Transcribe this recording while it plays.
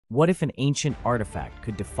What if an ancient artifact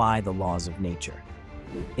could defy the laws of nature?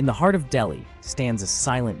 In the heart of Delhi stands a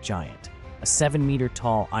silent giant, a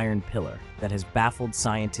 7-meter-tall iron pillar that has baffled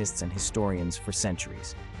scientists and historians for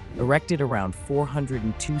centuries. Erected around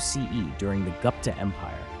 402 CE during the Gupta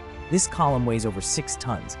Empire, this column weighs over 6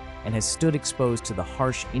 tons and has stood exposed to the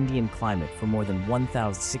harsh Indian climate for more than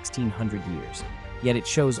 1,600 years, yet it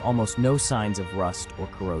shows almost no signs of rust or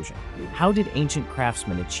corrosion. How did ancient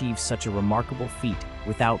craftsmen achieve such a remarkable feat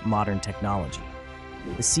without modern technology?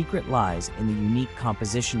 The secret lies in the unique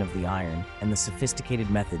composition of the iron and the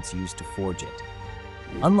sophisticated methods used to forge it.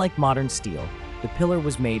 Unlike modern steel, the pillar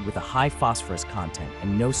was made with a high phosphorus content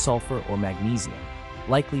and no sulfur or magnesium,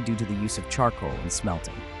 likely due to the use of charcoal in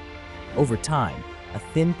smelting. Over time, a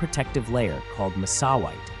thin protective layer called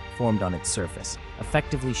masawite formed on its surface,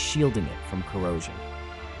 effectively shielding it from corrosion.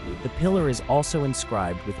 The pillar is also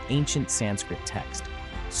inscribed with ancient Sanskrit text,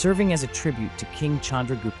 serving as a tribute to King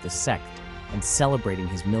Chandragupta II and celebrating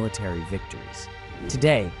his military victories.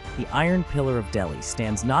 Today, the Iron Pillar of Delhi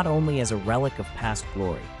stands not only as a relic of past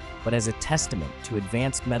glory, but as a testament to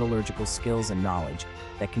advanced metallurgical skills and knowledge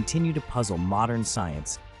that continue to puzzle modern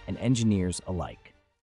science and engineers alike.